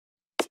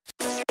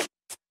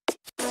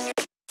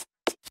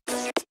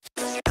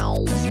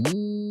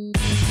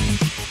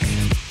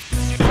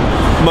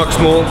Mux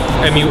Mool,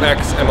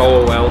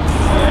 M-U-X-M-O-O-L.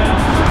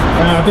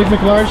 Big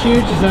McLarge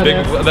huge? Is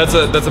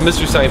that that's a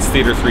Mystery Science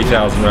Theater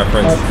 3000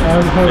 reference.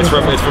 It's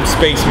from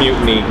Space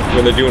Mutiny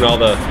when they're doing all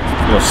the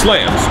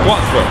slam, squat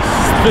thrusts,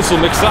 thistle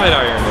McSide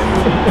iron.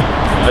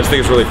 I just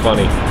think it's really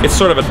funny. It's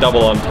sort of a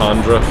double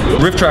entendre.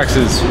 Riff Tracks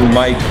is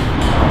Mike,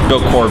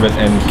 Bill Corbett,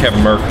 and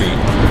Kevin Murphy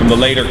from the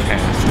later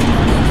cast.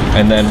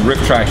 And then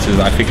Riff Tracks is,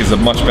 I think, is a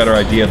much better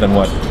idea than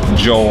what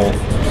Joel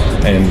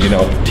and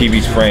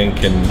TV's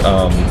Frank and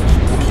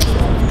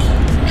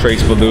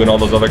Trace Ballou and all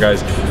those other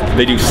guys.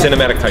 They do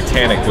Cinematic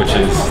Titanic, which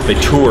is they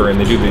tour and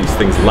they do these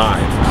things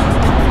live.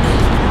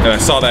 And I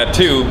saw that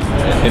too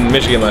in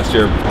Michigan last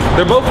year.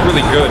 They're both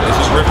really good. It's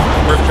just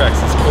Riff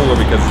Tracks is cooler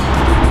because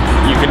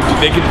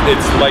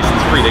it's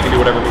license free. They can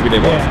do whatever movie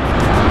they want,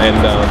 and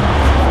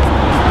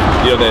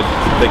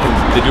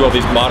they do all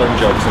these modern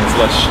jokes and it's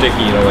less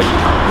sticky. Like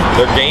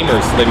they're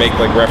gamers. They make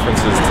like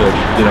references to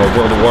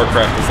World of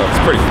Warcraft and stuff.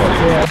 It's pretty funny.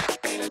 Yeah.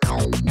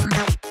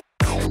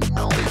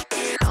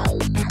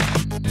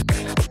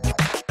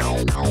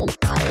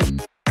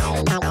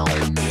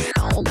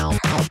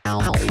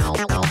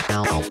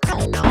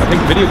 I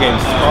think video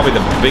games is probably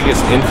the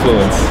biggest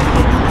influence,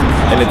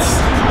 and it's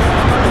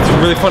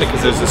really funny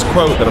because there's this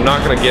quote that I'm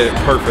not going to get it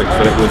perfect,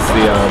 but it was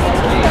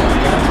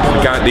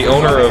the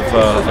owner of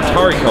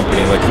Atari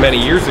company like many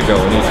years ago,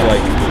 and he's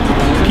like,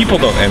 people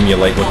don't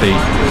emulate what they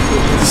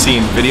see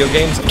in video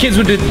games. Kids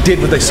did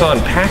what they saw in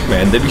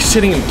Pac-Man. They'd be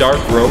sitting in dark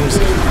rooms,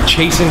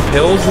 chasing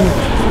pills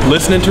and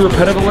listening to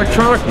repetitive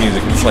electronic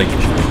music. It's like,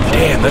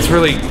 damn, that's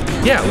really,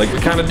 like we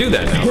kind of do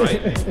that now,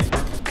 right?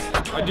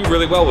 I do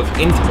really well with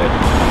intimate.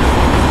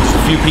 Just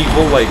a few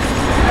people, like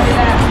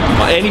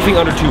anything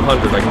under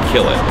 200, I can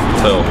kill it.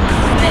 So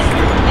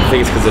I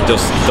think it's because I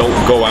just don't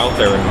go out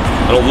there and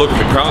I don't look at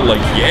the crowd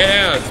like,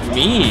 yeah, it's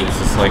me. It's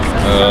just like,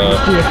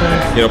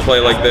 play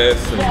like this.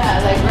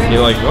 And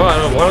you're like, oh,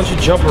 why don't you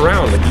jump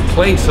around? Like you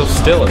play so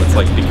still, and it's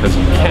like because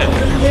you can.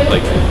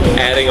 Like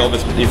adding all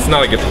this, it's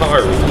not a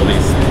guitar with all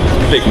these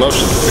big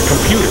motions. It's a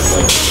computer.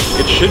 Like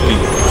it should be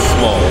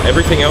small.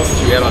 Everything else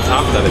that you add on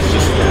top of that is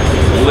just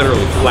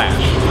literally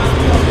flash.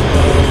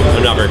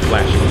 I'm not very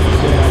flashy,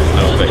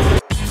 I don't think.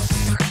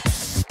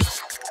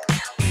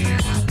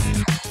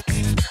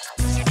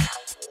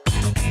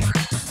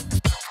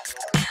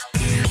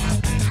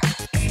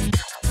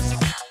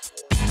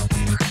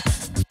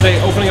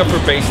 Opening up for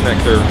Bass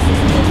Nectar,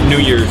 New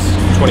Year's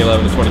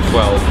 2011 to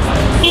 2012,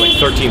 like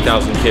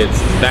 13,000 kids.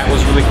 That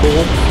was really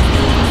cool.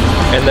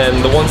 And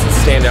then the ones that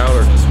stand out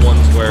are just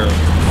ones where,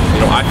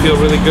 I feel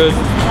really good,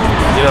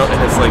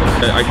 and it's like,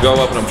 I go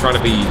up and I'm trying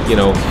to be,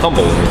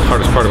 humble, and the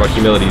hardest part about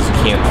humility is you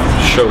can't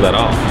show that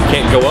off. You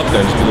can't go up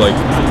there and just be like,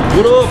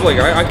 what up, like,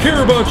 I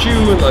care about you,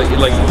 and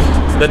like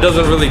that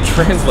doesn't really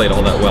translate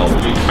all that well.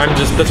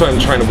 That's why I'm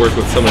trying to work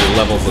with so many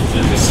levels of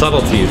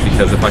subtleties,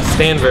 because if I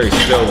stand very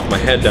still with my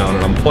head down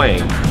and I'm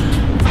playing,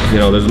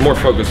 there's more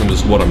focus on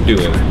just what I'm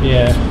doing.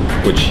 Yeah.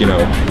 Which,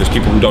 there's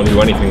people who don't do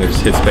anything, they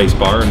just hit space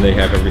bar and they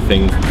have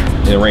everything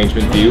in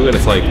arrangement view, and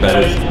it's like,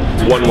 that is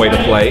one way to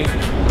play.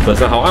 That's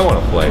not how I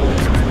want to play.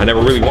 I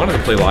never really wanted to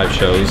play live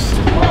shows,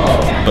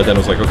 but then it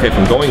was like, okay, if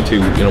I'm going to,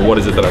 what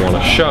is it that I want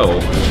to show?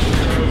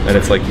 And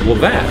it's like, well,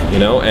 that,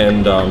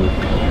 and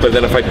but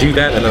then if I do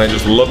that and then I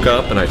just look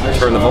up and I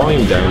turn the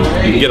volume down,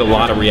 you can get a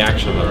lot of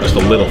reaction on just a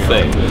little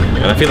thing.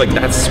 And I feel like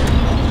that's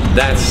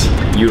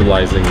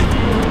utilizing,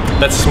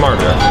 that's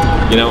smarter,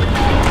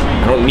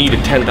 I don't need a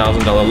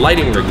 $10,000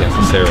 lighting rig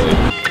necessarily.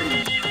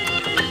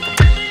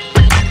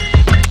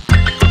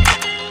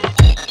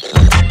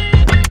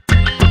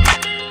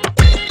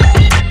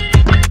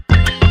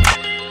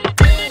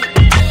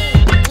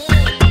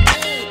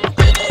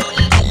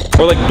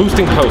 Or like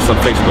boosting posts on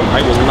Facebook.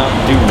 I will not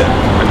do that.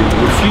 I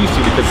refuse to,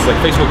 because it's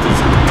like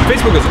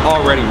Facebook is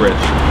already rich.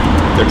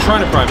 They're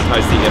trying to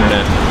privatize the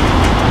internet,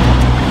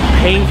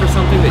 paying for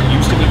something that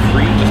used to be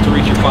free just to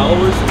reach your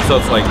followers. So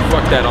it's like,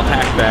 fuck that, I'll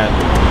hack that.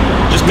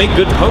 Just make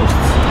good posts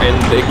and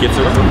it gets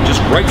around.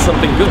 Just write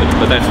something good,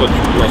 but that's what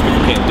most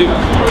people can't do.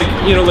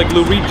 Like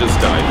Lou Reed just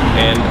died,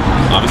 and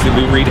obviously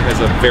Lou Reed has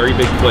a very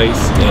big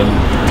place in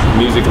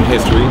music and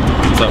history.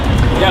 What's up?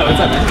 Yeah, what's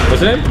up, man?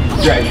 What's your name?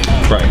 Right.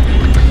 Right.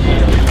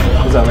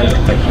 What's up, man?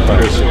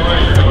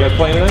 You guys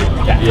playing tonight?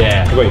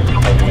 Yeah. Wait.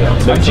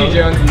 I'm G.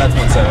 Jones and that's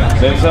Minnesota.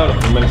 Minnesota,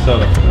 from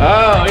Minnesota.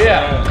 Oh,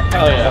 yeah.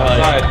 Hell yeah.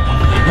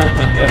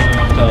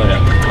 Hell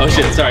yeah. Oh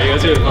shit, sorry, you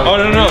guys hear the phone?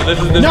 Oh, no. This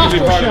is gonna be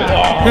part of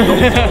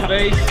it.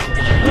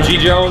 Bass, G.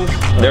 Jones,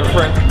 their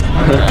friend.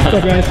 What's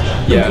up, guys?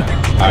 Yeah.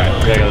 Alright,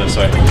 we gotta go this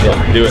way.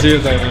 Yeah, do it. See you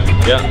then,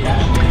 man. Yeah.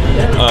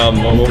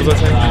 What was I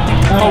saying?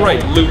 Oh,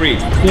 right, Lou Reed.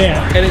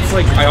 Yeah. And it's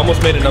like, I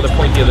almost made another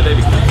point the other day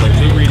because it's like,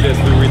 Lou Reed this,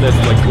 and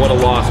like, what a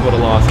loss. And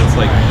it's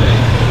like,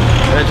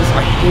 and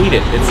I hate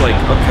it. It's like,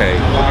 okay.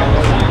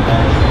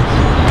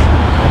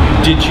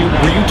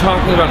 Were you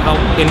talking about how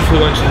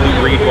influential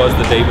Lou Reed was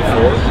the day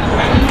before?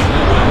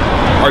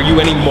 Are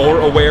you any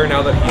more aware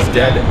now that he's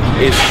dead?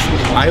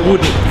 I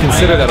wouldn't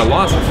consider that a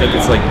loss. I think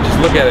it's like, just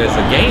look at it as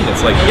a gain.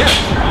 It's like, yeah,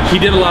 he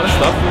did a lot of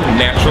stuff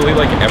naturally,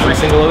 like every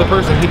single other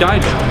person. He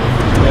died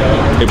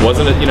now. It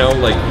wasn't,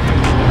 like,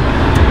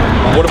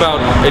 what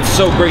about, it's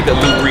so great that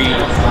Lou Reed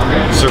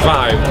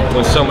survived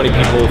when so many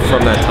people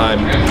from that time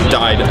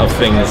died of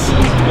things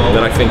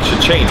that I think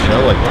should change, you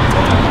know, like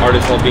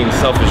artists all being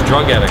selfish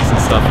drug addicts and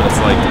stuff, and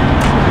it's like,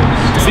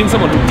 seeing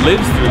someone who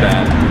lives through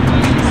that,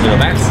 you know,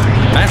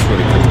 that's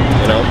really cool,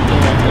 you know?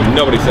 And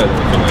nobody says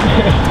anything like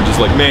that. Just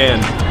like,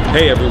 man,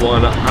 hey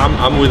everyone,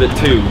 I'm with it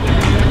too.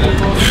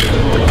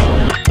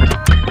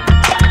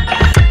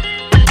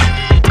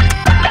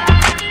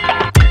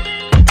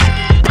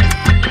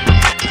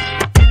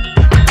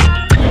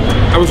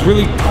 I was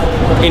really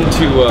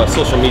into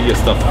social media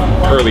stuff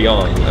early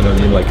on, and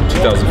I mean like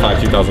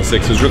 2005,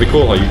 2006, it was really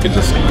cool how you could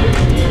just,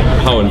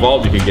 how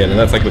involved you could get, and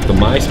that's like with the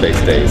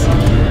MySpace days.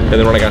 And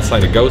then when I got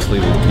signed to Ghostly,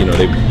 you know,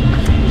 they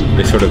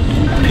sort of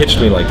pitched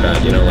me like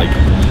that, you know, like,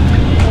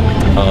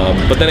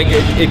 but then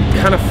it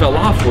kind of fell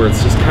off where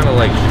it's just kind of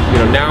like, you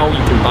know, now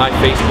you can buy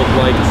Facebook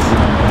likes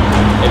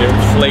and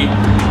inflate,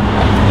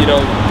 you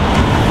know,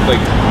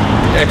 like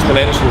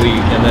exponentially,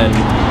 and then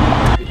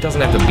it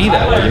doesn't have to be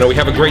that way. You know, we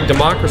have a great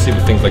democracy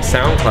with things like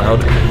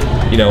SoundCloud,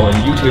 you know, and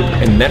YouTube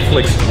and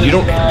Netflix.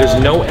 There's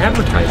no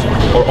advertising,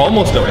 or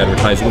almost no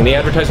advertising, and the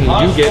advertising you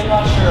do get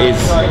is,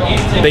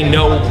 they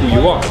know who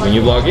you are when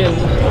you log in,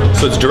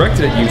 so it's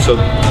directed at you, so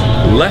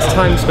less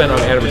time spent on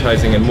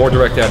advertising and more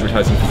direct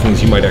advertising for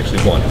things you might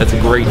actually want. That's a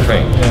great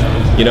thing,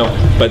 you know,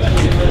 but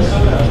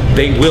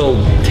they will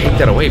take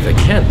that away if they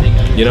can,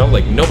 you know,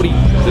 like nobody,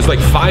 there's like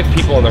 5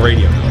 people on the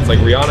radio. It's like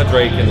Rihanna,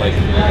 Drake, and like,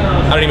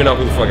 I don't even know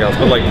who the fuck else,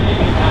 but like,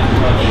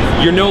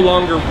 you're no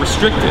longer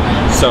restricted,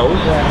 so,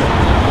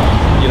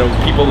 you know,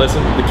 people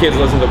listen, the kids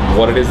listen to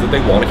what it is that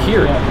they want to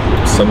hear.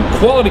 Some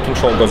quality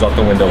control goes out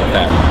the window with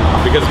that.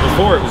 Because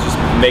before it was just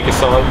make a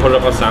song, put it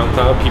up on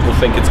SoundCloud, people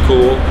think it's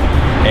cool,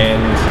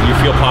 and you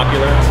feel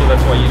popular, so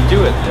that's why you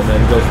do it. And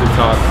then Ghostly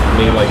taught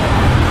me, like,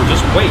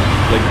 just wait,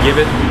 like give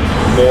it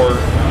more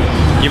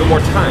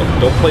time.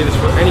 Don't play this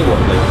for anyone.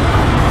 Like,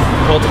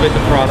 cultivate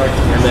the product,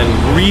 and then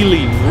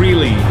really,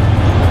 really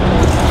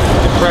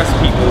impress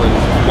people and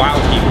wow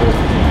people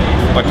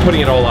by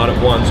putting it all out at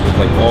once with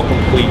like all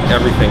complete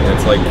everything. And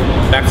it's like,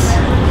 that's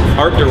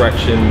art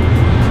direction.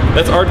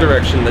 That's art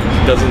direction that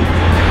doesn't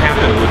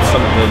happen with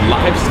some of the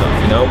live stuff,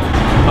 you know?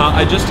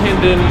 I just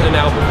handed in an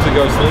album to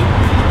Ghostly,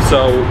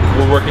 so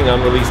we're working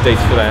on release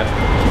dates for that.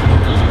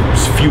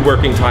 Just a few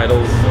working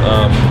titles.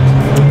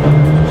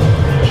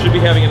 Should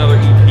be having another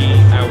EP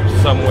out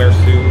somewhere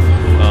soon.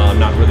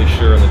 I'm not really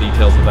sure on the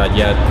details of that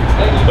yet,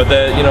 but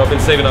you know, I've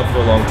been saving up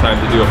for a long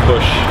time to do a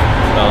push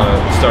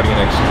starting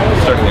next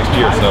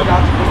year. So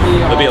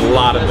there'll be a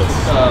lot of this.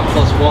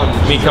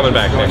 Me coming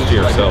back next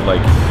year. So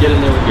like,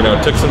 you know,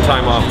 it took some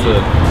time off to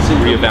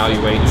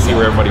reevaluate and see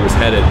where everybody was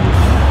headed.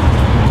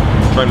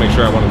 Try and make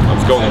sure I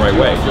was going the right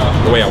way,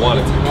 the way I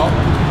wanted to.